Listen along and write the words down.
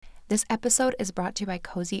This episode is brought to you by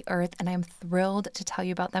Cozy Earth, and I'm thrilled to tell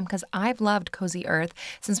you about them because I've loved Cozy Earth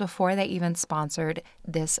since before they even sponsored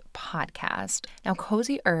this podcast. Now,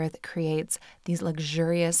 Cozy Earth creates these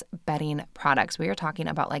luxurious bedding products. We are talking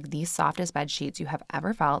about like the softest bed sheets you have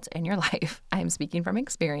ever felt in your life. I'm speaking from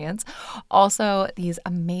experience. Also, these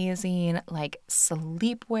amazing like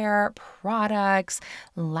sleepwear products,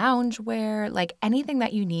 loungewear, like anything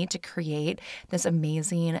that you need to create this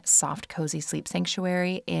amazing, soft, cozy sleep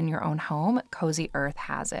sanctuary in your own home, Cozy Earth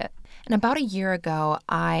has it. And about a year ago,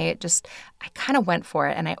 I kind of went for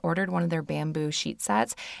it and I ordered one of their bamboo sheet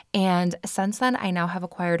sets. And since then, I now have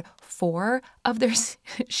acquired 4 of their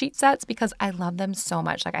sheet sets because I love them so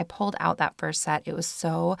much. Like I pulled out that first set. It was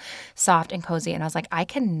so soft and cozy. And I was like, I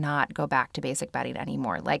cannot go back to basic bedding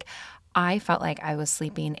anymore. Like I felt like I was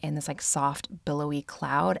sleeping in this like soft, billowy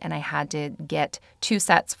cloud, and I had to get 2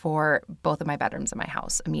 sets for both of my bedrooms in my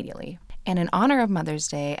house immediately. And in honor of Mother's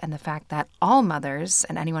Day and the fact that all mothers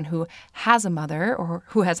and anyone who has a mother or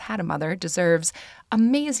who has had a mother deserves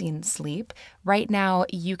amazing sleep, right now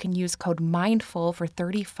you can use code MINDFUL for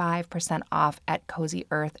 35% off at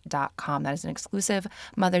CozyEarth.com. That is an exclusive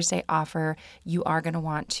Mother's Day offer. You are going to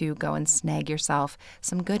want to go and snag yourself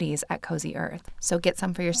some goodies at Cozy Earth. So get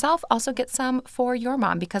some for yourself, also get some for your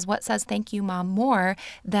mom, because what says thank you, mom, more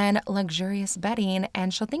than luxurious bedding?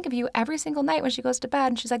 And she'll think of you every single night when she goes to bed.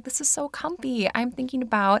 And she's like, this is so comfy. I'm thinking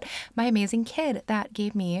about my amazing kid that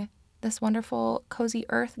gave me this wonderful Cozy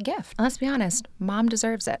Earth gift. And let's be honest, mom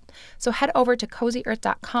deserves it. So head over to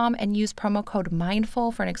CozyEarth.com and use promo code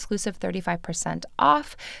MINDFUL for an exclusive 35%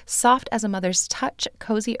 off. Soft as a mother's touch,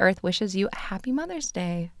 Cozy Earth wishes you a happy Mother's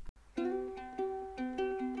Day.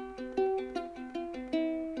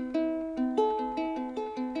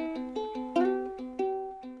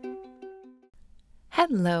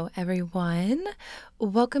 Hello, everyone.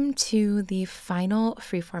 Welcome to the final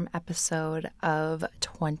Freeform episode of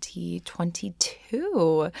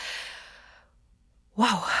 2022.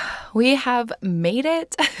 Wow, we have made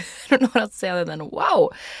it. I don't know what else to say other than wow.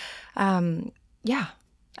 Yeah,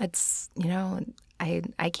 it's,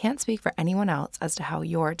 I can't speak for anyone else as to how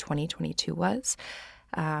your 2022 was.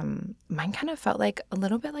 Mine kind of felt like a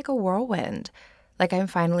little bit like a whirlwind. Like I'm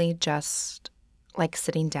finally just like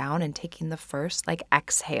sitting down and taking the first like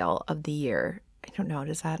exhale of the year. I don't know.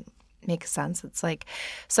 Does that make sense? It's like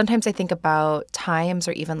sometimes I think about times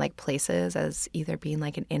or even like places as either being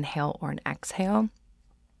like an inhale or an exhale.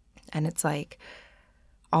 And it's like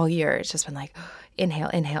all year it's just been like inhale,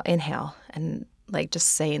 inhale, inhale. And like just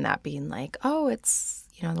saying that being like, oh, it's,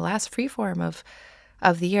 the last Freeform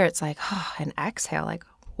of the year. It's like, oh, an exhale, like,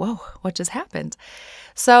 whoa, what just happened?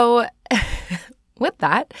 So with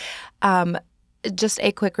that, just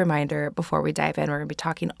a quick reminder before we dive in, we're going to be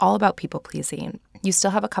talking all about people pleasing. You still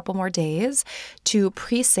have a couple more days to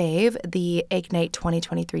pre-save the Ignite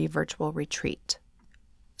 2023 virtual retreat.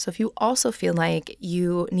 So if you also feel like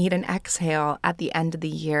you need an exhale at the end of the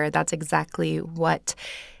year, that's exactly what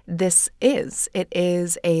this is. It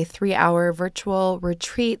is a 3-hour virtual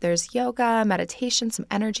retreat. There's yoga, meditation, some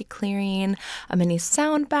energy clearing, a mini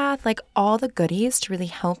sound bath, like all the goodies to really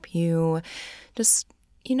help you just,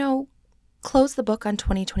 close the book on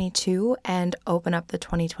 2022 and open up the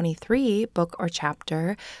 2023 book or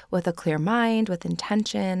chapter with a clear mind, with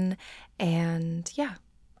intention. And yeah,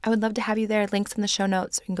 I would love to have you there. Links in the show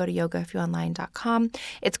notes. You can go to yogaifyouonline.com.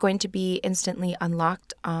 It's going to be instantly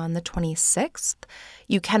unlocked on the 26th.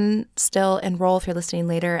 You can still enroll if you're listening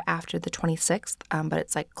later after the 26th, but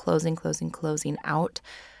it's like closing out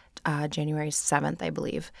January 7th, I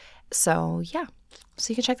believe. So yeah, so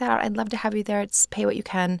you can check that out. I'd love to have you there. It's pay what you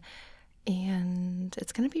can. And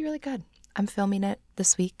it's going to be really good. I'm filming it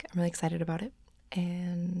this week. I'm really excited about it.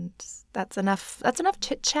 And that's enough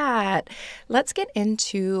chit chat. Let's get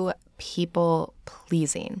into people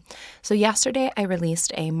pleasing. So yesterday I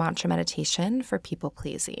released a mantra meditation for people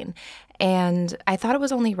pleasing. And I thought it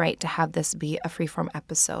was only right to have this be a Freeform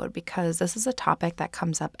episode because this is a topic that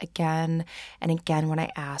comes up again and again when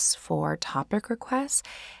I ask for topic requests.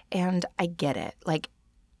 And I get it. Like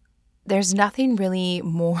there's nothing really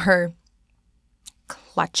more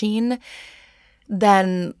clutching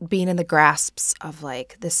than being in the grasps of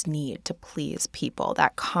like this need to please people,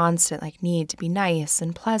 that constant like need to be nice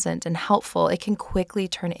and pleasant and helpful. It can quickly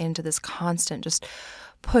turn into this constant just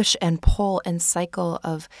push and pull and cycle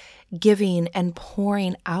of giving and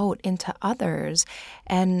pouring out into others,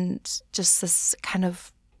 and just this kind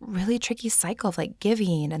of really tricky cycle of like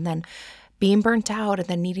giving and then being burnt out and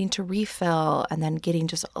then needing to refill and then getting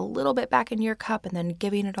just a little bit back in your cup and then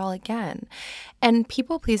giving it all again. And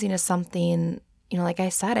people pleasing is something, like I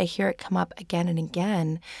said, I hear it come up again and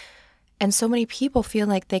again. And so many people feel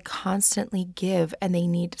like they constantly give and they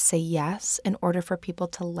need to say yes in order for people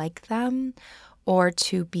to like them or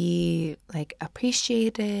to be like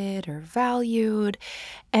appreciated or valued.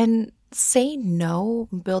 And say no,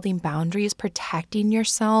 building boundaries, protecting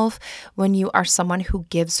yourself when you are someone who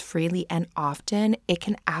gives freely and often, it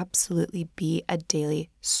can absolutely be a daily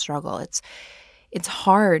struggle. It's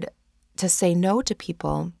hard to say no to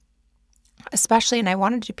people, especially, and I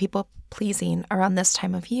want to do people pleasing around this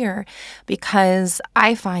time of year because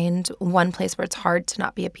I find one place where it's hard to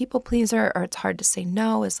not be a people pleaser or it's hard to say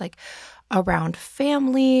no is like around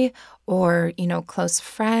family or, close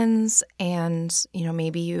friends. And,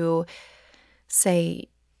 maybe you say,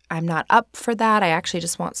 I'm not up for that. I actually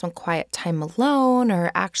just want some quiet time alone,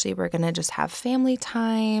 or actually, we're going to just have family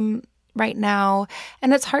time right now.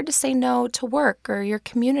 And it's hard to say no to work or your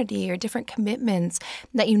community or different commitments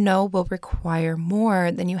that will require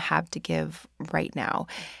more than you have to give right now.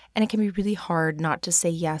 And it can be really hard not to say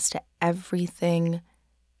yes to everything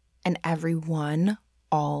and everyone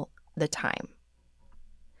all the time.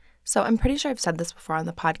 So I'm pretty sure I've said this before on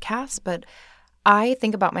the podcast, but I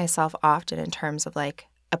think about myself often in terms of like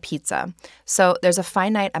a pizza. So there's a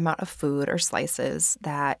finite amount of food or slices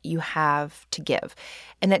that you have to give.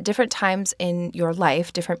 And at different times in your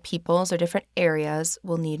life, different peoples or different areas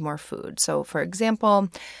will need more food. So for example,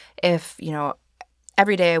 if,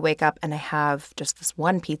 every day I wake up and I have just this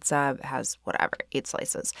one pizza, it has whatever, 8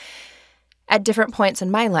 slices. At different points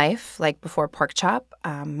in my life, like before pork chop,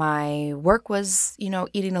 my work was,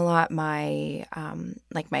 eating a lot. My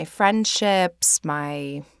my friendships,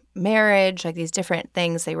 my marriage, like these different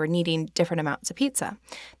things, they were needing different amounts of pizza.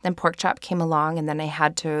 Then pork chop came along, and then I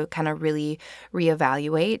had to kind of really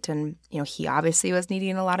reevaluate. And he obviously was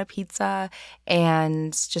needing a lot of pizza,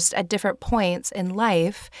 and just at different points in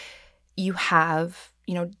life, you have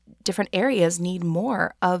different areas need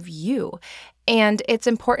more of you. And it's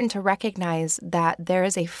important to recognize that there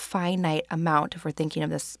is a finite amount, if we're thinking of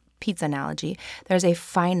this pizza analogy, there's a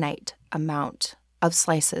finite amount of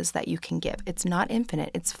slices that you can give. It's not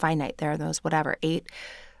infinite, it's finite. There are those 8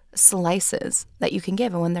 slices that you can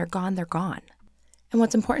give, and when they're gone, they're gone. And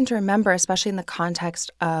what's important to remember, especially in the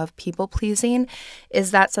context of people pleasing,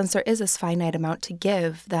 is that since there is this finite amount to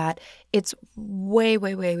give, that it's way,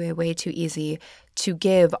 way, way, way, way too easy to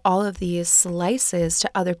give all of these slices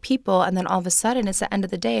to other people. And then all of a sudden it's the end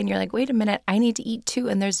of the day and you're like, wait a minute, I need to eat too.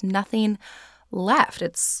 And there's nothing left.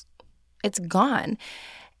 It's gone.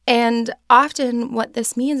 And often what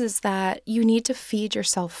this means is that you need to feed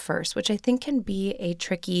yourself first, which I think can be a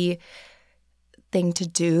tricky thing to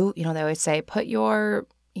do. They always say, put your,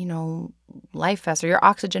 life vest or your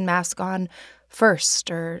oxygen mask on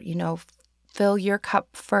first, or, fill your cup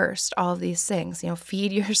first, all of these things,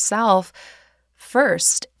 feed yourself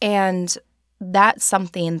first. And that's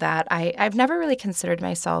something that I've never really considered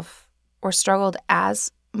myself or struggled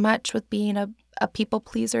as much with being a people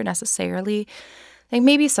pleaser necessarily. Like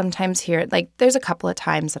maybe sometimes here, like there's a couple of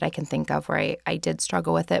times that I can think of where I did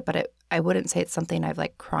struggle with it, but I wouldn't say it's something I've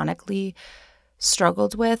like chronically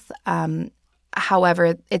struggled with.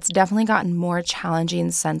 However, it's definitely gotten more challenging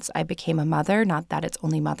since I became a mother. Not that it's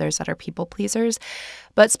only mothers that are people pleasers,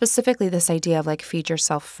 but specifically this idea of like feed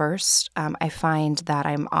yourself first. I find that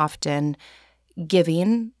I'm often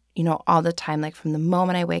giving, all the time, like from the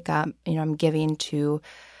moment I wake up, I'm giving to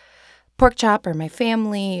pork chop or my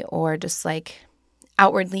family, or just like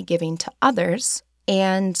outwardly giving to others.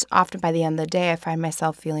 And often by the end of the day, I find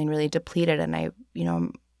myself feeling really depleted, and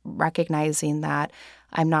I'm recognizing that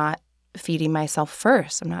I'm not feeding myself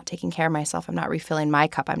first. I'm not taking care of myself. I'm not refilling my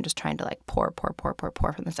cup. I'm just trying to like pour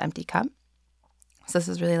from this empty cup. So this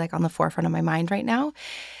is really like on the forefront of my mind right now.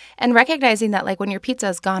 And recognizing that like when your pizza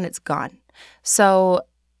is gone, it's gone. So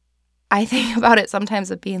I think about it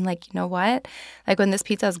sometimes of being like, you know what? Like when this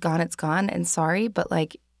pizza is gone, it's gone. And sorry, but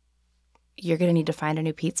like you're going to need to find a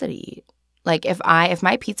new pizza to eat. Like if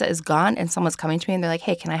my pizza is gone and someone's coming to me and they're like,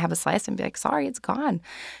 hey, can I have a slice? And be like, sorry, it's gone.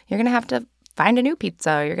 You're going to have to find a new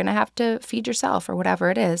pizza, or you're going to have to feed yourself, or whatever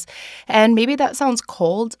it is. And maybe that sounds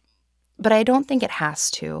cold, but I don't think it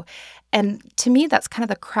has to. And to me, that's kind of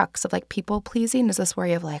the crux of like people pleasing, is this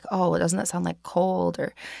worry of like, oh, doesn't that sound like cold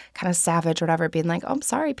or kind of savage or whatever, being like, oh, I'm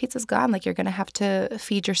sorry, pizza's gone. Like you're going to have to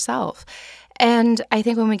feed yourself. And I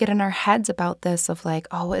think when we get in our heads about this of like,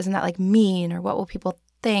 oh, isn't that like mean, or what will people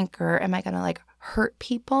think, or am I going to like hurt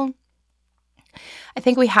people? I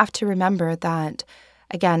think we have to remember that,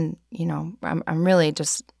 again, I'm really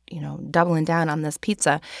just, doubling down on this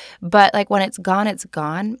pizza, but like when it's gone, it's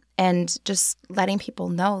gone. And just letting people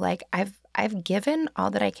know, like, I've given all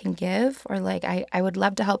that I can give, or like I would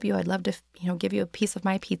love to help you. I'd love to, give you a piece of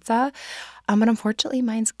my pizza. But unfortunately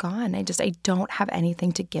mine's gone. I don't have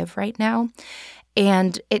anything to give right now.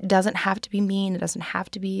 And it doesn't have to be mean. It doesn't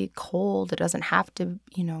have to be cold. It doesn't have to,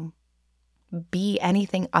 be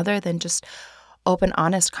anything other than just open,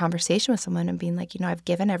 honest conversation with someone and being like, I've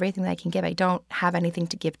given everything that I can give. I don't have anything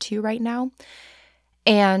to give to you right now.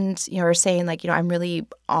 And, or saying like, I'm really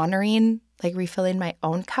honoring, like refilling my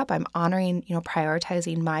own cup. I'm honoring,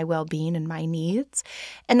 prioritizing my well-being and my needs.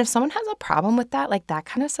 And if someone has a problem with that, like that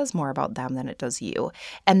kind of says more about them than it does you.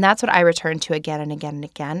 And that's what I return to again and again and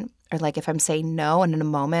again. Or like if I'm saying no, and in a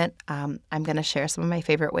moment, I'm going to share some of my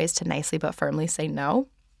favorite ways to nicely but firmly say no,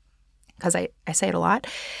 because I say it a lot.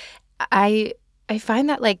 I find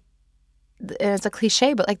that like, it's a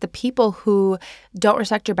cliche, but like the people who don't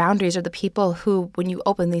respect your boundaries are the people who, when you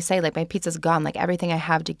openly say like my pizza's gone, like everything I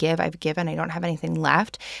have to give, I've given, I don't have anything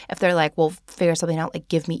left. If they're like, well, figure something out, like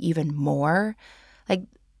give me even more, like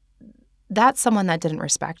that's someone that didn't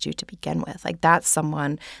respect you to begin with. Like that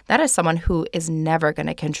is someone who is never going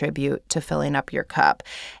to contribute to filling up your cup.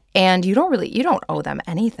 And you don't owe them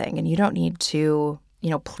anything, and you don't need to,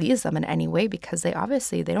 please them in any way, because they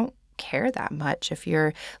don't care that much if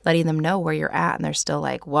you're letting them know where you're at and they're still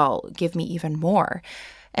like, well, give me even more.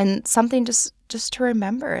 And something just to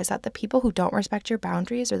remember is that the people who don't respect your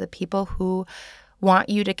boundaries, or the people who want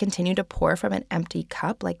you to continue to pour from an empty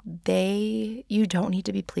cup, like you don't need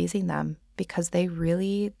to be pleasing them, because they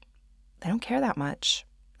don't care that much.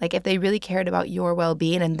 Like if they really cared about your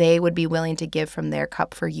well-being and they would be willing to give from their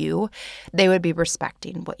cup for you, they would be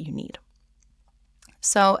respecting what you need.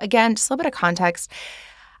 So again, just a little bit of context.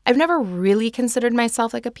 I've never really considered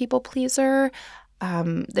myself like a people pleaser.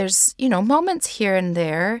 There's, moments here and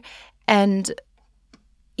there. And,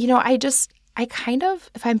 I kind of,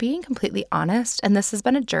 if I'm being completely honest, and this has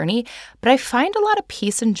been a journey, but I find a lot of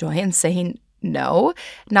peace and joy in saying no,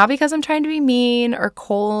 not because I'm trying to be mean or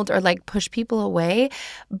cold or like push people away,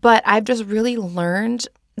 but I've just really learned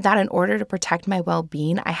that in order to protect my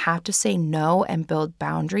well-being, I have to say no and build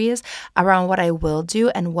boundaries around what I will do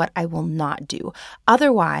and what I will not do.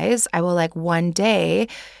 Otherwise, I will like one day,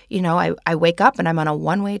 I wake up and I'm on a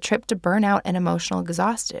one-way trip to burnout and emotional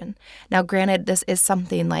exhaustion. Now, granted, this is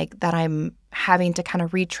something like that I'm having to kind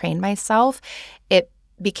of retrain myself. It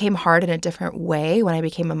became hard in a different way when I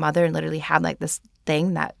became a mother and literally had like this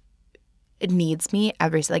thing that it needs me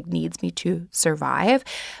to survive.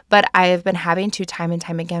 But I've been having to time and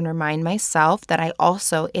time again remind myself that I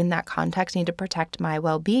also in that context need to protect my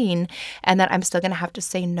well-being, and that I'm still going to have to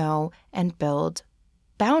say no and build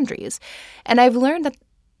boundaries. And I've learned that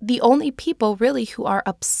the only people really who are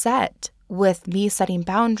upset with me setting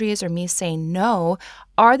boundaries or me saying no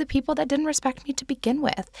are the people that didn't respect me to begin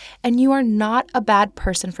with. And you are not a bad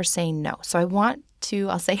person for saying no. So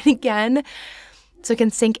I'll say it again, so it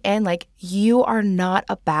can sink in, like you are not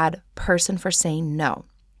a bad person for saying no.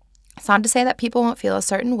 It's not to say that people won't feel a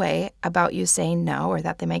certain way about you saying no, or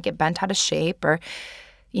that they might get bent out of shape, or,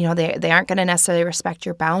 they aren't going to necessarily respect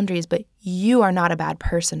your boundaries, but you are not a bad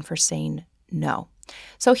person for saying no.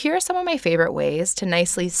 So here are some of my favorite ways to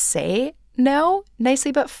nicely say no,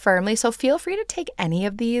 nicely but firmly. So feel free to take any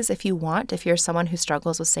of these if you want, if you're someone who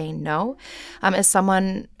struggles with saying no. As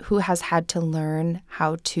someone who has had to learn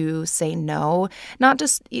how to say no, not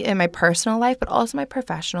just in my personal life, but also my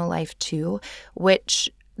professional life too, which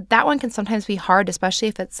that one can sometimes be hard, especially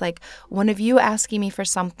if it's like one of you asking me for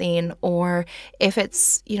something, or if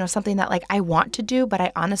it's, something that like I want to do, but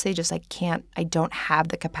I honestly just I don't have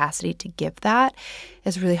the capacity to give that.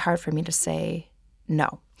 It's really hard for me to say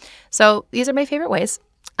no. So these are my favorite ways.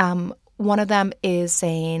 One of them is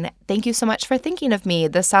saying, thank you so much for thinking of me.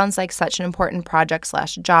 This sounds like such an important project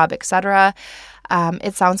 / job, etc.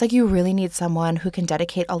 It sounds like you really need someone who can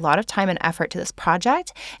dedicate a lot of time and effort to this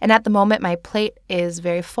project. And at the moment, my plate is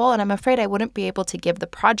very full, and I'm afraid I wouldn't be able to give the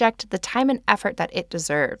project the time and effort that it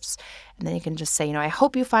deserves. And then you can just say, I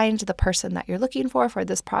hope you find the person that you're looking for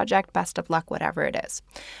this project. Best of luck, whatever it is.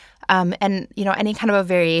 And, any kind of a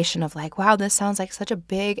variation of like, wow, this sounds like such a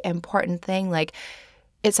big, important thing. Like,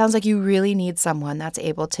 it sounds like you really need someone that's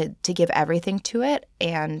able to give everything to it.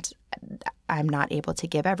 And I'm not able to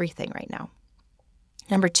give everything right now.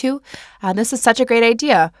 Number 2, this is such a great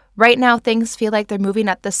idea. Right now, things feel like they're moving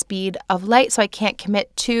at the speed of light, so I can't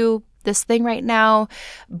commit to this thing right now,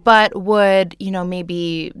 but would,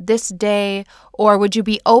 maybe this day, or would you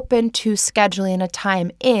be open to scheduling a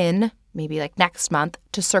time in maybe like next month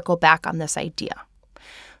to circle back on this idea?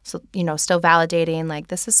 So, still validating like,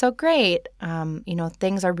 this is so great.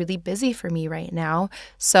 Things are really busy for me right now.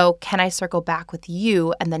 So can I circle back with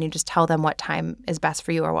you? And then you just tell them what time is best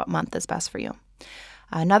for you or what month is best for you.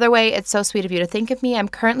 Another way, it's so sweet of you to think of me. I'm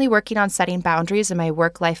currently working on setting boundaries in my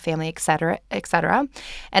work, life, family, etc., etc.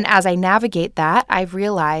 And as I navigate that, I've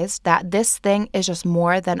realized that this thing is just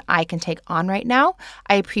more than I can take on right now.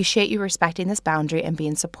 I appreciate you respecting this boundary and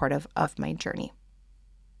being supportive of my journey.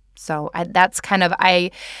 So that's kind of,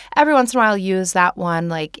 every once in a while use that one,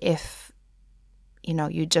 like if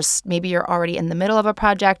you just, maybe you're already in the middle of a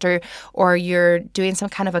project or you're doing some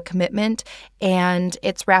kind of a commitment and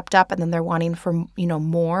it's wrapped up and then they're wanting for,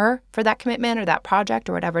 more for that commitment or that project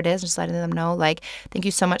or whatever it is, just letting them know, like, thank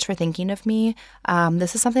you so much for thinking of me.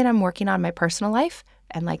 This is something I'm working on in my personal life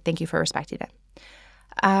and like, thank you for respecting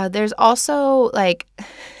it. There's also like,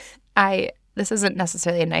 this isn't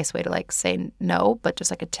necessarily a nice way to like say no, but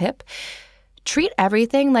just like a tip. Treat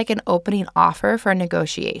everything like an opening offer for a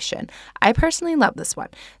negotiation. I personally love this one.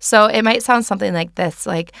 So it might sound something like this,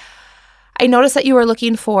 like, I noticed that you were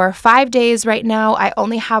looking for 5 days right now. I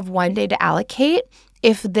only have 1 day to allocate.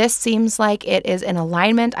 If this seems like it is in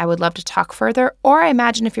alignment, I would love to talk further. Or I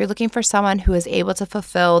imagine if you're looking for someone who is able to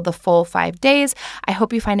fulfill the full 5 days, I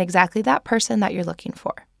hope you find exactly that person that you're looking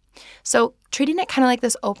for. So treating it kind of like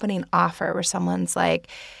this opening offer where someone's like,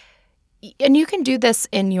 and you can do this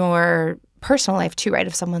in your personal life too, right?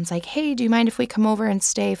 If someone's like, hey, do you mind if we come over and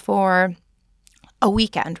stay for a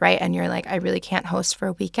weekend, right? And you're like, I really can't host for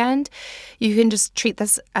a weekend. You can just treat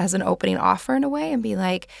this as an opening offer in a way and be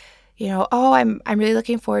like, oh, I'm really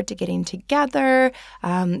looking forward to getting together.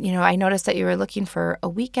 I noticed that you were looking for a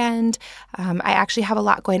weekend. I actually have a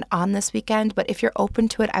lot going on this weekend, but if you're open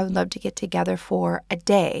to it, I would love to get together for a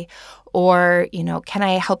day. Or, can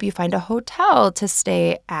I help you find a hotel to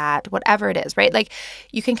stay at, whatever it is, right? Like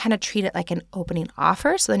you can kind of treat it like an opening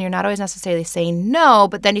offer. So then you're not always necessarily saying no,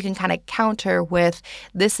 but then you can kind of counter with,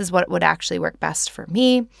 this is what would actually work best for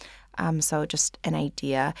me. So just an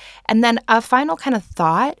idea. And then a final kind of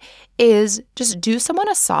thought is just do someone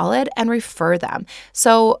a solid and refer them.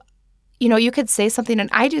 So, you could say something, and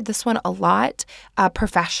I do this one a lot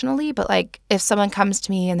professionally, but like if someone comes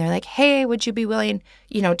to me and they're like, hey, would you be willing,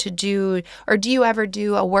 to do, or do you ever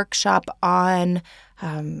do a workshop on,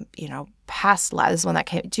 past lives? One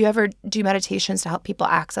that do you ever do meditations to help people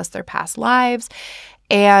access their past lives?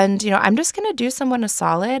 And, I'm just going to do someone a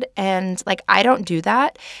solid. And like, I don't do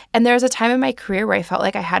that. And there was a time in my career where I felt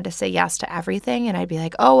like I had to say yes to everything. And I'd be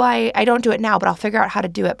like, oh, I don't do it now, but I'll figure out how to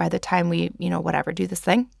do it by the time we, whatever, do this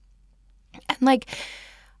thing. And like,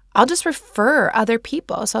 I'll just refer other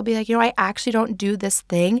people. So I'll be like, I actually don't do this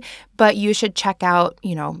thing, but you should check out,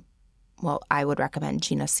 well, I would recommend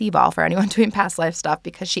Gina Seaball for anyone doing past life stuff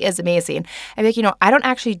because she is amazing. I'd be like, I don't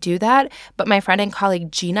actually do that, but my friend and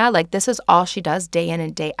colleague Gina, like this is all she does day in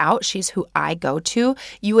and day out. She's who I go to.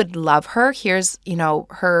 You would love her. Here's,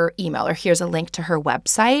 her email, or here's a link to her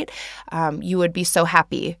website. You would be so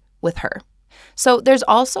happy with her. So there's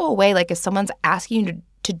also a way, like if someone's asking you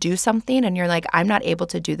to do something and you're like, I'm not able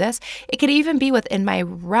to do this, it could even be within my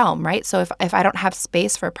realm, right? So if I don't have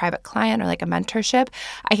space for a private client or like a mentorship,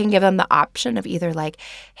 I can give them the option of either like,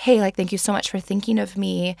 hey, like, thank you so much for thinking of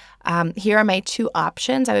me. Here are my 2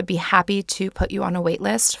 options. I would be happy to put you on a wait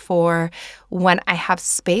list for when I have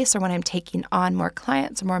space or when I'm taking on more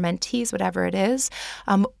clients or more mentees, whatever it is.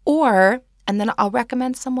 And then I'll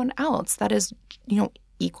recommend someone else that is,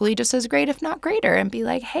 equally just as great, if not greater, and be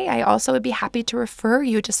like, hey, I also would be happy to refer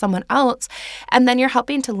you to someone else. And then you're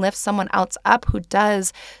helping to lift someone else up who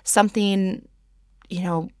does something,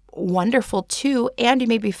 wonderful too. And you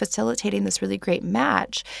may be facilitating this really great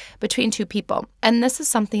match between 2 people. And this is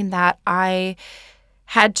something that I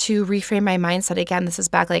had to reframe my mindset. Again, this is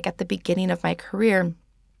back like at the beginning of my career.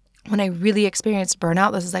 When I really experienced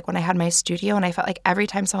burnout, this is like when I had my studio and I felt like every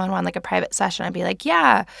time someone wanted like a private session, I'd be like,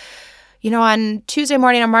 yeah, on Tuesday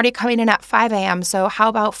morning, I'm already coming in at 5 a.m. So how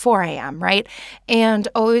about 4 a.m., right? And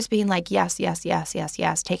always being like, yes, yes, yes, yes,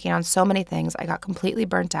 yes, taking on so many things. I got completely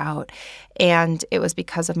burnt out. And it was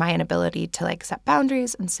because of my inability to like set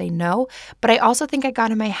boundaries and say no. But I also think I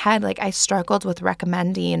got in my head, like I struggled with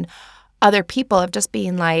recommending other people of just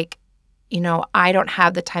being like, I don't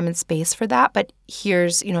have the time and space for that, but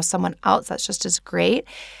here's, someone else that's just as great.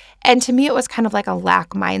 And to me, it was kind of like a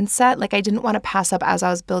lack mindset. Like I didn't want to pass up as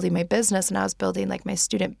I was building my business and I was building like my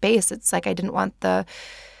student base. It's like I didn't want the,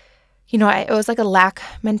 it was like a lack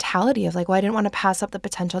mentality of like, well, I didn't want to pass up the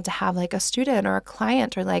potential to have like a student or a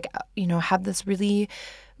client or like, have this really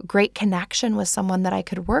great connection with someone that I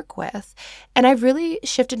could work with. And I've really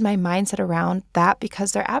shifted my mindset around that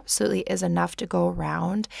because there absolutely is enough to go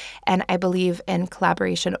around. And I believe in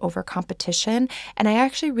collaboration over competition. And I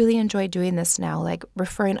actually really enjoy doing this now, like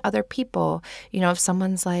referring other people. If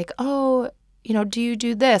someone's like, oh, do you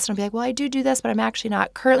do this? And I'll be like, well, I do this, but I'm actually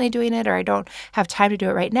not currently doing it, or I don't have time to do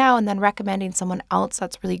it right now. And then recommending someone else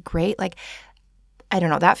that's really great. Like, I don't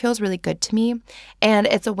know, that feels really good to me. And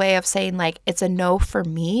it's a way of saying like, it's a no for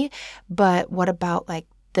me, but what about like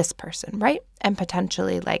this person, right? And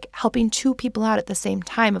potentially like helping two people out at the same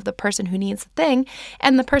time, of the person who needs the thing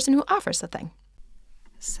and the person who offers the thing.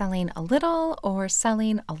 Selling a little or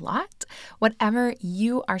selling a lot, whatever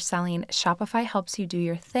you are selling, Shopify helps you do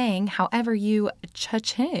your thing, however you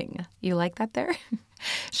cha-ching. You like that there?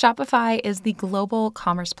 Shopify is the global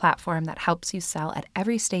commerce platform that helps you sell at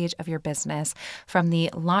every stage of your business, from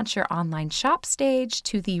the launch your online shop stage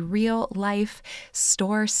to the real life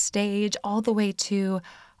store stage, all the way to,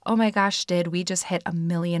 oh my gosh, did we just hit 1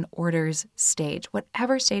 million orders stage?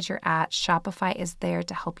 Whatever stage you're at, Shopify is there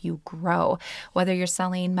to help you grow. Whether you're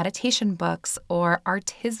selling meditation books or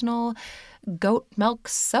artisanal goat milk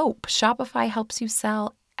soap, Shopify helps you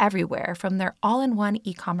sell everywhere, from their all-in-one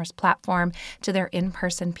e-commerce platform to their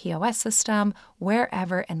in-person POS system.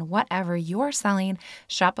 Wherever and whatever you're selling,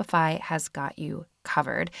 Shopify has got you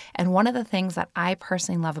covered. And one of the things that I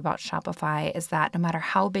personally love about Shopify is that no matter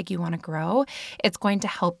how big you want to grow, it's going to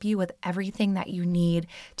help you with everything that you need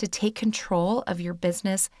to take control of your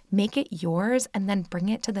business, make it yours, and then bring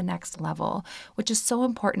it to the next level, which is so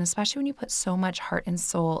important, especially when you put so much heart and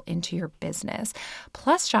soul into your business.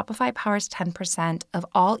 Plus, Shopify powers 10% of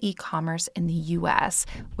all e-commerce in the US,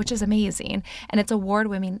 which is amazing. And its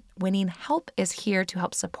award-winning help is here to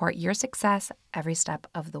help support your success every step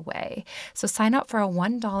of the way. So sign up for a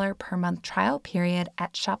 $1 per month trial period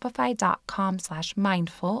at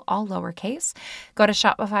shopify.com/mindful, all lowercase. Go to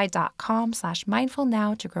shopify.com/mindful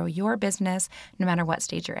now to grow your business no matter what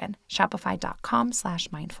stage you're in.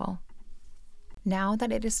 Shopify.com/mindful. Now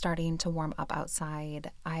that it is starting to warm up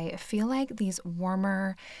outside, I feel like these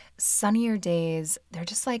warmer, sunnier days, they're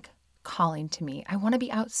just like calling to me. I want to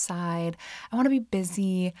be outside. I want to be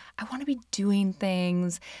busy. I want to be doing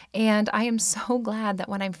things. And I am so glad that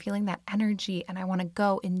when I'm feeling that energy and I want to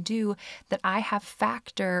go and do, that I have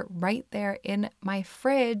Factor right there in my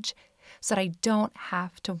fridge so that I don't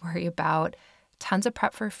have to worry about tons of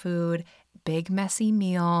prep for food, big messy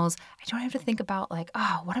meals. I don't have to think about like,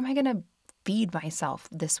 oh, what am I going to feed myself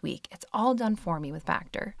this week? It's all done for me with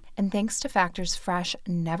Factor. And thanks to Factor's fresh,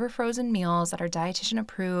 never frozen meals that are dietitian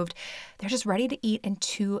approved, they're just ready to eat in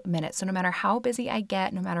 2 minutes. So no matter how busy I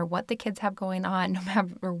get, no matter what the kids have going on, no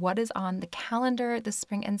matter what is on the calendar this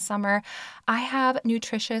spring and summer, I have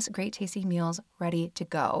nutritious, great tasting meals ready to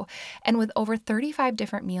go. And with over 35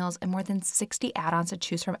 different meals and more than 60 add-ons to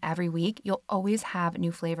choose from every week, you'll always have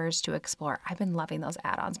new flavors to explore. I've been loving those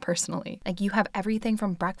add-ons personally. Like, you have everything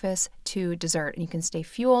from breakfast to dessert, and you can stay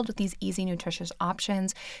fueled with these easy, nutritious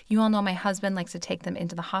options. You all know my husband likes to take them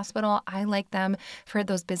into the hospital. I like them for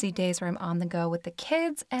those busy days where I'm on the go with the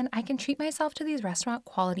kids, and I can treat myself to these restaurant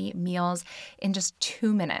quality meals in just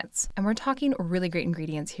 2 minutes. And we're talking really great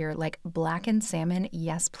ingredients here, like blackened salmon,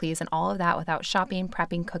 yes please, and all of that without shopping,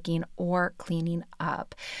 prepping, cooking, or cleaning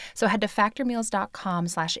up. So head to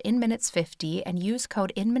factormeals.com/inminutes50 and use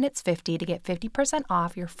code inminutes50 to get 50%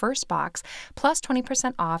 off your first box plus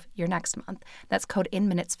 20% off your next month. That's code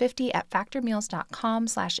inminutes50 at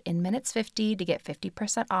factormeals.com/inminutes50 to get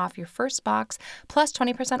 50% off your first box plus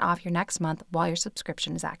 20% off your next month while your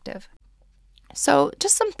subscription is active. So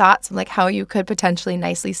just some thoughts on like how you could potentially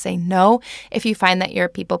nicely say no if you find that you're a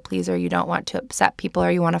people pleaser, you don't want to upset people, or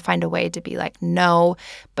you want to find a way to be like no,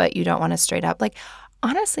 but you don't want to straight up. Like,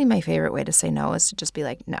 honestly, my favorite way to say no is to just be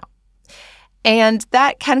like no. And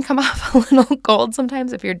that can come off a little cold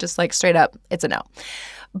sometimes if you're just like straight up, it's a no.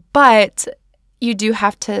 But you do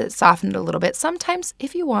have to soften it a little bit sometimes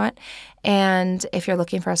if you want, and if you're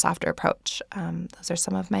looking for a softer approach. Those are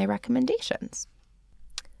some of my recommendations.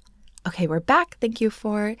 Okay, we're back. Thank you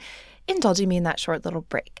for indulging me in that short little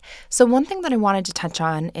break. So one thing that I wanted to touch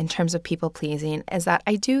on in terms of people pleasing is that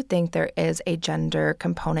I do think there is a gender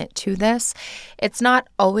component to this. It's not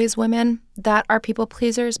always women that are people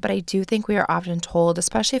pleasers, but I do think we are often told,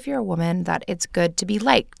 especially if you're a woman, that it's good to be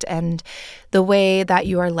liked. And the way that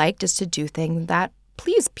you are liked is to do things that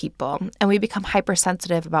please people. And we become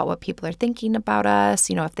hypersensitive about what people are thinking about us,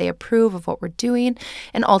 if they approve of what we're doing.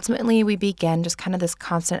 And ultimately, we begin just kind of this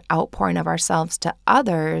constant outpouring of ourselves to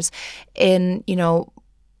others in,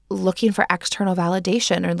 looking for external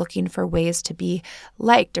validation or looking for ways to be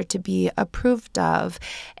liked or to be approved of.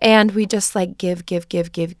 And we just like give.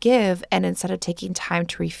 And instead of taking time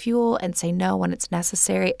to refuel and say no when it's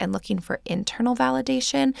necessary and looking for internal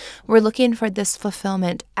validation, we're looking for this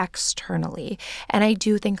fulfillment externally. And I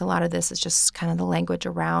do think a lot of this is just kind of the language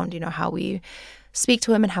around, how we speak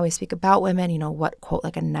to women, how we speak about women, what quote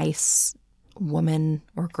like a nice woman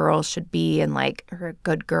or girl should be, and like, or a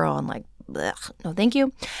good girl, and like, blech, no thank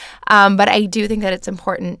you. But I do think that it's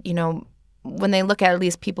important, when they look at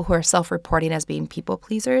least people who are self-reporting as being people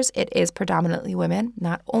pleasers, it is predominantly women,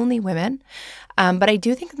 not only women. But I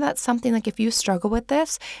do think that's something like if you struggle with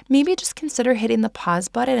this, maybe just consider hitting the pause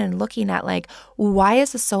button and looking at like, why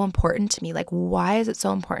is this so important to me? Like, why is it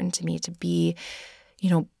so important to me to be,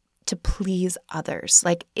 to please others?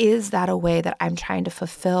 Like, is that a way that I'm trying to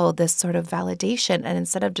fulfill this sort of validation? And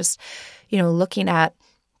instead of just, looking at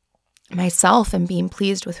myself and being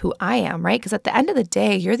pleased with who I am, right? Because at the end of the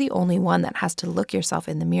day, you're the only one that has to look yourself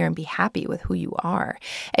in the mirror and be happy with who you are.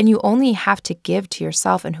 And you only have to give to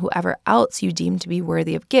yourself and whoever else you deem to be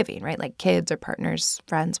worthy of giving, right? Like kids or partners,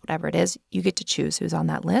 friends, whatever it is, you get to choose who's on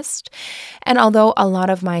that list. And although a lot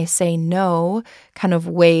of my say no kind of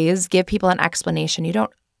ways give people an explanation, you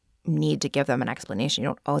don't need to give them an explanation. You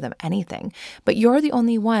don't owe them anything. But you're the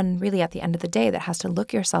only one really at the end of the day that has to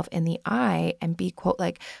look yourself in the eye and be, quote,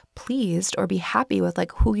 like pleased or be happy with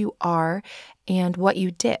like who you are and what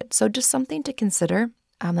you did. So just something to consider,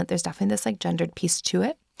 that there's definitely this like gendered piece to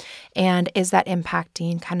it. And is that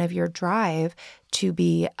impacting kind of your drive to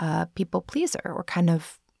be a people pleaser or kind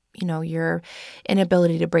of, your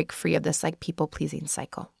inability to break free of this like people pleasing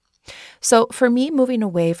cycle? So for me, moving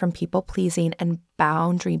away from people pleasing and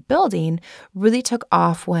boundary building really took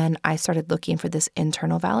off when I started looking for this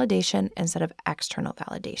internal validation instead of external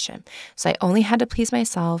validation. So I only had to please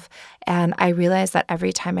myself. And I realized that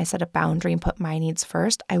every time I set a boundary and put my needs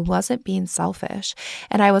first, I wasn't being selfish.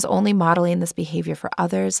 And I was only modeling this behavior for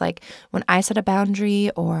others. Like when I set a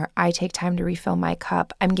boundary or I take time to refill my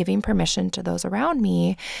cup, I'm giving permission to those around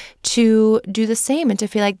me to do the same and to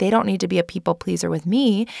feel like they don't need to be a people pleaser with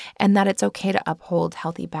me, and that it's okay to uphold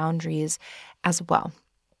healthy boundaries as well.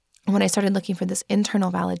 When I started looking for this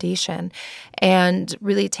internal validation and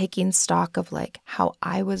really taking stock of like how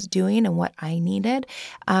I was doing and what I needed,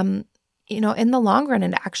 in the long run,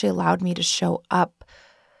 it actually allowed me to show up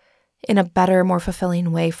in a better, more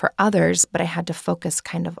fulfilling way for others. But I had to focus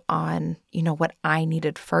kind of on, what I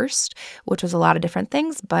needed first, which was a lot of different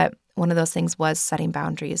things. But one of those things was setting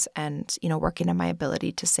boundaries and, working on my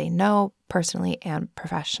ability to say no personally and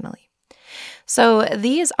professionally. So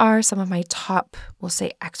these are some of my top, we'll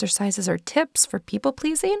say, exercises or tips for people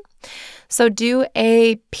pleasing. So do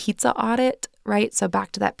a pizza audit, right? So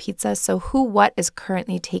back to that pizza. So what is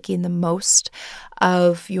currently taking the most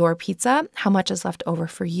of your pizza? How much is left over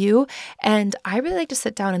for you? And I really like to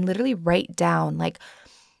sit down and literally write down like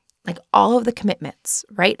all of the commitments,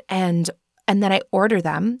 right? And then I order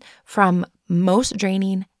them from most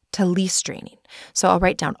draining to least draining. So I'll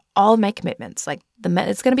write down all of my commitments, like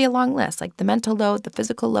it's going to be a long list, like the mental load, the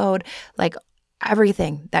physical load, like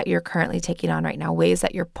everything that you're currently taking on right now, ways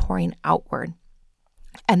that you're pouring outward.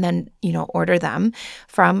 And then, order them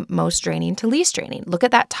from most draining to least draining. Look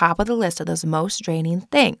at that top of the list of those most draining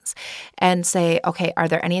things and say, okay, are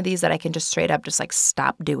there any of these that I can just straight up just like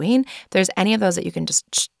stop doing? If there's any of those that you can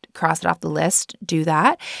just cross it off the list, do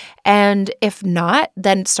that. And if not,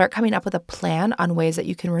 then start coming up with a plan on ways that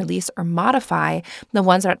you can release or modify the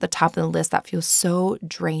ones that are at the top of the list that feel so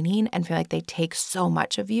draining and feel like they take so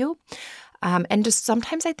much of you. And just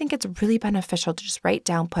sometimes I think it's really beneficial to just write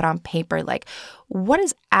down, put on paper, like what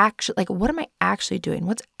am I actually doing?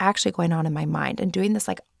 What's actually going on in my mind? And doing this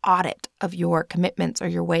like audit of your commitments or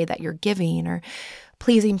your way that you're giving or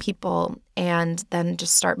pleasing people, and then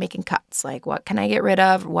just start making cuts. Like, what can I get rid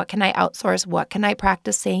of? What can I outsource? What can I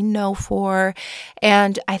practice saying no for?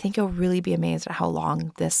 And I think you'll really be amazed at how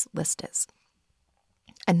long this list is.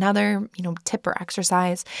 Another, tip or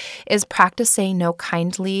exercise is practice saying no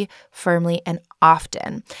kindly, firmly, and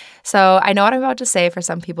often. So I know what I'm about to say for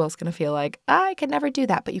some people is going to feel like, I could never do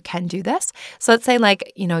that, but you can do this. So let's say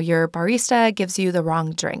like, your barista gives you the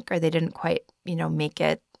wrong drink or they didn't quite, make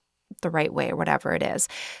it the right way or whatever it is.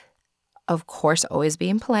 Of course, always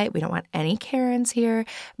being polite. We don't want any Karens here,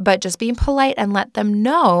 but just being polite and let them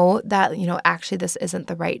know that, actually this isn't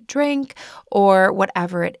the right drink or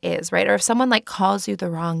whatever it is, right? Or if someone like calls you the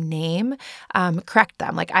wrong name, correct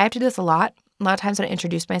them. Like I have to do this a lot. A lot of times when I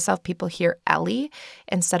introduce myself, people hear Ellie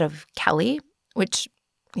instead of Kelly, which,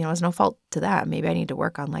 is no fault to that. Maybe I need to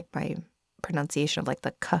work on like my pronunciation of like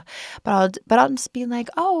the k, but I'll just be like,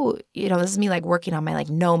 oh, this is me like working on my like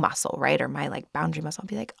no muscle, right? Or my like boundary muscle. I'll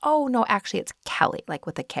be like, oh no, actually it's Kelly, like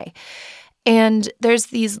with a K. And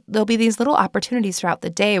there'll be these little opportunities throughout the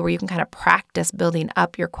day where you can kind of practice building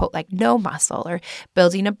up your quote, like no muscle, or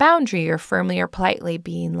building a boundary, or firmly or politely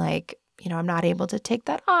being like, I'm not able to take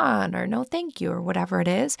that on, or no, thank you, or whatever it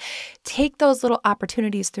is. Take those little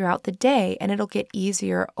opportunities throughout the day and it'll get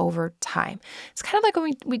easier over time. It's kind of like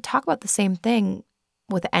when we talk about the same thing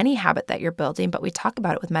with any habit that you're building, but we talk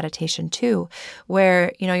about it with meditation too,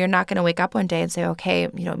 where, you're not going to wake up one day and say, okay,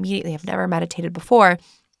 immediately I've never meditated before,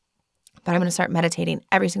 but I'm going to start meditating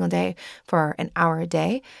every single day for an hour a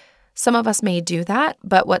day. Some of us may do that,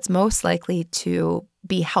 but what's most likely to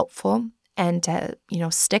be helpful and to,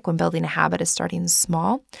 stick when building a habit is starting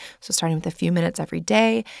small. So starting with a few minutes every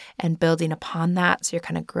day and building upon that. So you're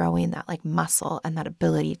kind of growing that like muscle and that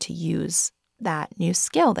ability to use that new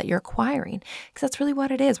skill that you're acquiring, because that's really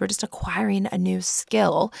what it is. We're just acquiring a new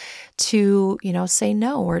skill to, say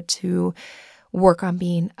no, or to work on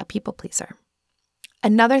being a people pleaser.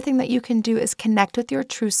 Another thing that you can do is connect with your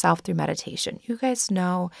true self through meditation. You guys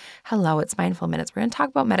know, hello, it's Mindful Minutes. We're going to talk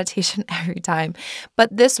about meditation every time, but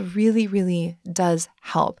this really, really does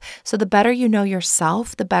help. So the better you know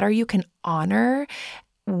yourself, the better you can honor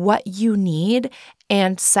what you need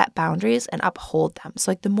and set boundaries and uphold them.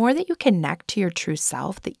 So like the more that you connect to your true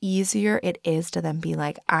self, the easier it is to then be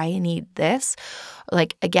like, I need this.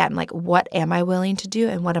 Like, again, like what am I willing to do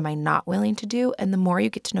and what am I not willing to do? And the more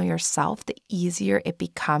you get to know yourself, the easier it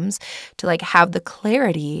becomes to like have the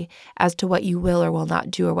clarity as to what you will or will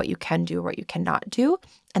not do, or what you can do or what you cannot do.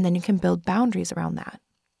 And then you can build boundaries around that.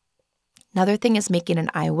 Another thing is making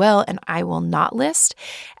an I will and I will not list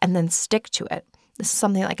and then stick to it. This is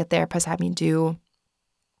something like a therapist had me do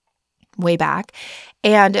way back.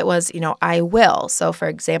 And it was, I will. So for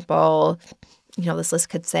example, this list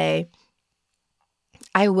could say,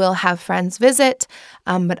 I will have friends visit,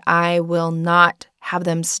 but I will not have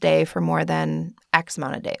them stay for more than X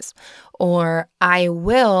amount of days. Or I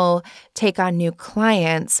will take on new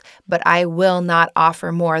clients, but I will not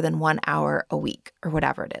offer more than 1 hour a week, or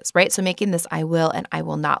whatever it is, right? So making this I will and I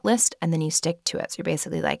will not list, and then you stick to it. So you're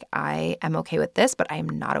basically like, I am okay with this, but I am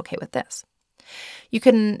not okay with this. You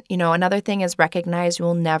can, another thing is recognize you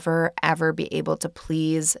will never, ever be able to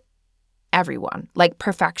please everyone. Like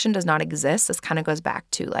perfection does not exist. This kind of goes back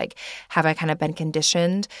to like, have I kind of been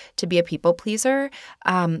conditioned to be a people pleaser?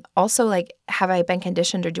 Also, like, have I been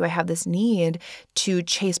conditioned, or do I have this need to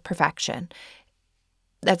chase perfection?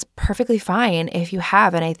 That's perfectly fine if you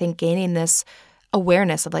have. And I think gaining this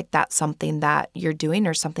awareness of like, that's something that you're doing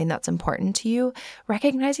or something that's important to you,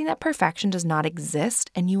 recognizing that perfection does not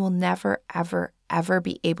exist and you will never, ever, ever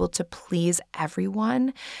be able to please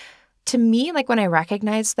everyone. To me, like when I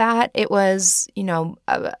recognized that, it was,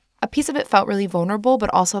 a piece of it felt really vulnerable, but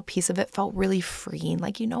also a piece of it felt really freeing.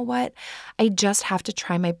 Like, you know what? I just have to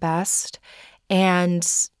try my best. And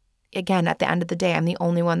again, at the end of the day, I'm the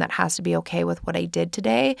only one that has to be okay with what I did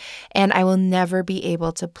today. And I will never be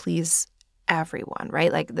able to please everyone,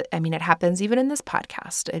 right? Like, it happens even in this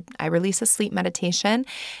podcast. I release a sleep meditation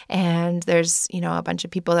and there's, a bunch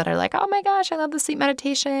of people that are like, oh my gosh, I love the sleep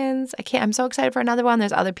meditations. I'm so excited for another one.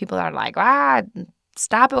 There's other people that are like,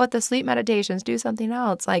 stop it with the sleep meditations, do something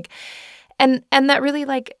else. Like, and that really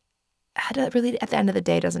like, really at the end of the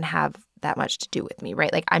day doesn't have that much to do with me,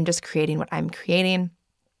 right? Like I'm just creating what I'm creating.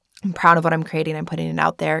 I'm proud of what I'm creating. I'm putting it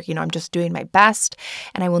out there. I'm just doing my best,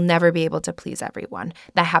 and I will never be able to please everyone.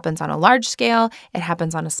 That happens on a large scale. It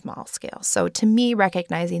happens on a small scale. So to me,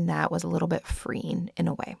 recognizing that was a little bit freeing in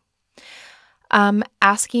a way.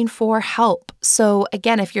 Asking for help. So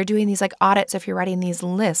again, if you're doing these like audits, if you're writing these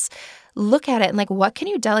lists, look at it and like, what can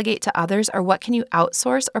you delegate to others, or what can you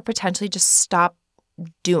outsource or potentially just stop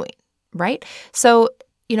doing, right? So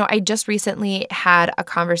I just recently had a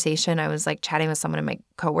conversation. I was like chatting with someone in my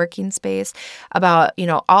co-working space about,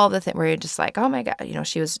 all the things where you're just like, oh my God,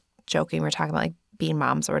 she was joking. We were talking about like being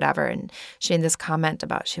moms or whatever. And she made this comment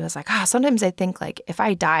about, she was like, sometimes I think like if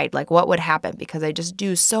I died, like what would happen? Because I just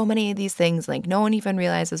do so many of these things, like no one even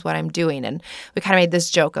realizes what I'm doing. And we kind of made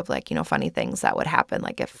this joke of like, funny things that would happen,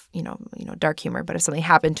 like if, dark humor, but if something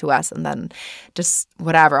happened to us and then just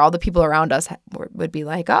whatever, all the people around us would be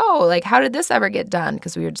like, oh, like how did this ever get done?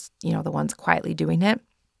 Because we were just, the ones quietly doing it.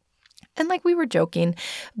 And like we were joking,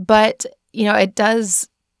 but,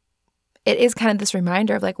 it is kind of this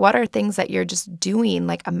reminder of like, what are things that you're just doing,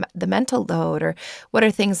 like the mental load, or what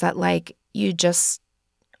are things that like you just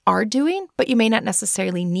are doing, but you may not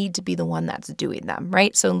necessarily need to be the one that's doing them,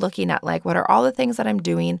 right? So looking at like, what are all the things that I'm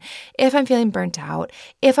doing? If I'm feeling burnt out,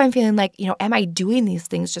 if I'm feeling like, am I doing these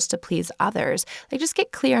things just to please others? Like, just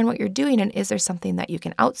get clear on what you're doing. And is there something that you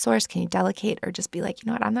can outsource? Can you delegate, or just be like,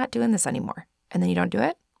 I'm not doing this anymore? And then you don't do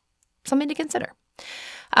it? Something to consider.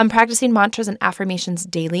 Practicing mantras and affirmations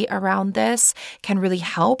daily around this can really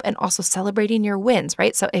help, and also celebrating your wins,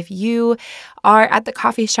 right? So if you are at the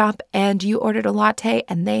coffee shop and you ordered a latte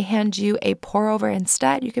and they hand you a pour over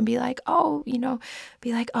instead, you can be like, I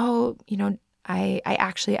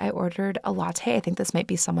ordered a latte. I think this might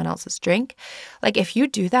be someone else's drink. Like, if you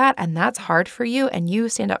do that and that's hard for you and you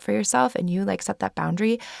stand up for yourself and you like set that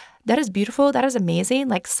boundary, that is beautiful. That is amazing.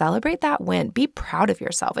 Like, celebrate that win. Be proud of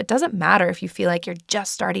yourself. It doesn't matter if you feel like you're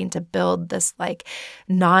just starting to build this like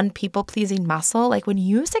non-people pleasing muscle. Like, when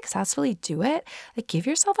you successfully do it, like, give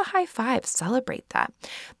yourself a high five, celebrate that.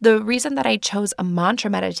 The reason that I chose a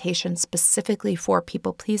mantra meditation specifically for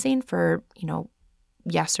people pleasing for,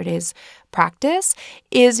 yesterday's practice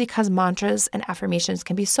is because mantras and affirmations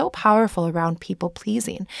can be so powerful around people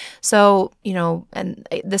pleasing. So, and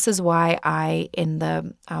this is why I, in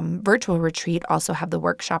the virtual retreat, also have the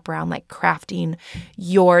workshop around like crafting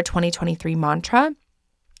your 2023 mantra,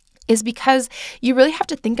 is because you really have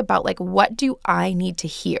to think about like, what do I need to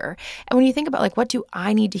hear? And when you think about like, what do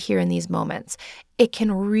I need to hear in these moments, it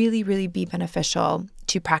can really, really be beneficial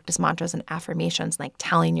to practice mantras and affirmations, like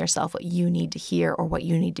telling yourself what you need to hear or what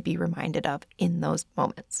you need to be reminded of in those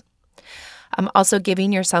moments. Also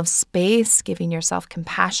giving yourself space, giving yourself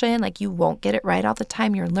compassion. Like, you won't get it right all the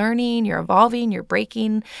time. You're learning, you're evolving, you're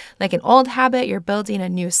breaking like an old habit, you're building a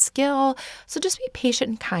new skill. So just be patient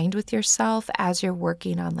and kind with yourself as you're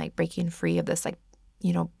working on like breaking free of this like,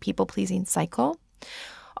 people-pleasing cycle.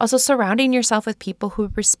 Also surrounding yourself with people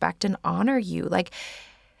who respect and honor you.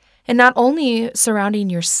 And not only surrounding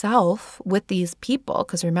yourself with these people,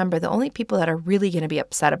 because remember, the only people that are really going to be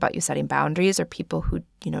upset about you setting boundaries are people who,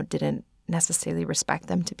 didn't necessarily respect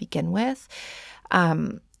them to begin with.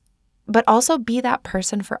 But also be that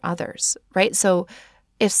person for others, right? So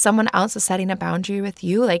if someone else is setting a boundary with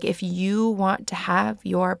you, like if you want to have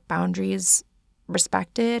your boundaries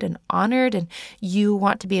respected and honored and you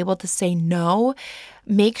want to be able to say no,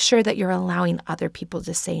 make sure that you're allowing other people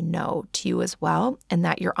to say no to you as well, and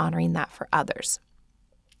that you're honoring that for others.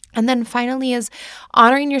 And then finally is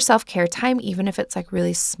honoring your self-care time, even if it's like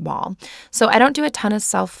really small. So I don't do a ton of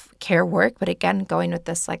self-care work, but again, going with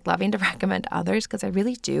this like loving to recommend others, because I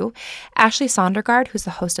really do. Ashley Sondergaard, who's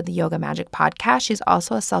the host of the Yoga Magic podcast, she's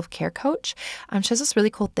also a self-care coach. She has this really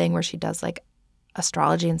cool thing where she does like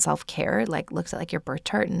astrology and self-care, like looks at like your birth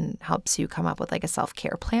chart and helps you come up with like a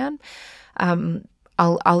self-care plan.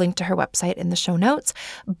 I'll link to her website in the show notes.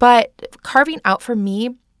 But carving out for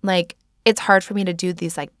me, like, it's hard for me to do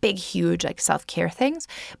these like big, huge like self-care things,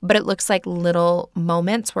 but it looks like little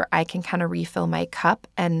moments where I can kind of refill my cup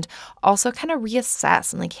and also kind of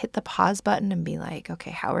reassess and like hit the pause button and be like,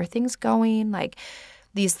 okay, how are things going? Like,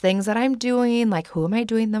 these things that I'm doing, like, who am I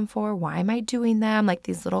doing them for? Why am I doing them? Like,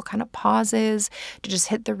 these little kind of pauses to just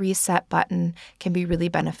hit the reset button can be really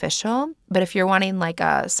beneficial. But if you're wanting like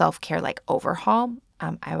a self-care like overhaul,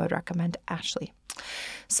 I would recommend Ashley.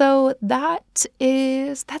 So that's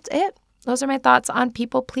it. Those are my thoughts on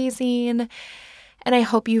people pleasing. And I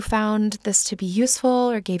hope you found this to be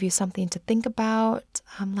useful or gave you something to think about.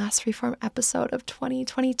 Last Freeform episode of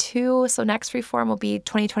 2022. So next Freeform will be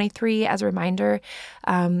 2023 as a reminder.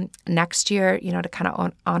 Next year, to kind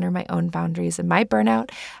of honor my own boundaries and my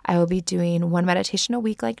burnout, I will be doing 1 meditation a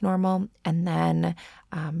week like normal, and then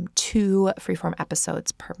 2 Freeform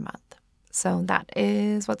episodes per month. So that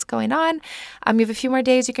is what's going on. You have a few more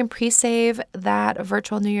days. You can pre-save that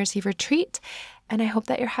virtual New Year's Eve retreat. And I hope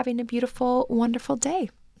that you're having a beautiful, wonderful day.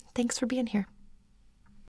 Thanks for being here.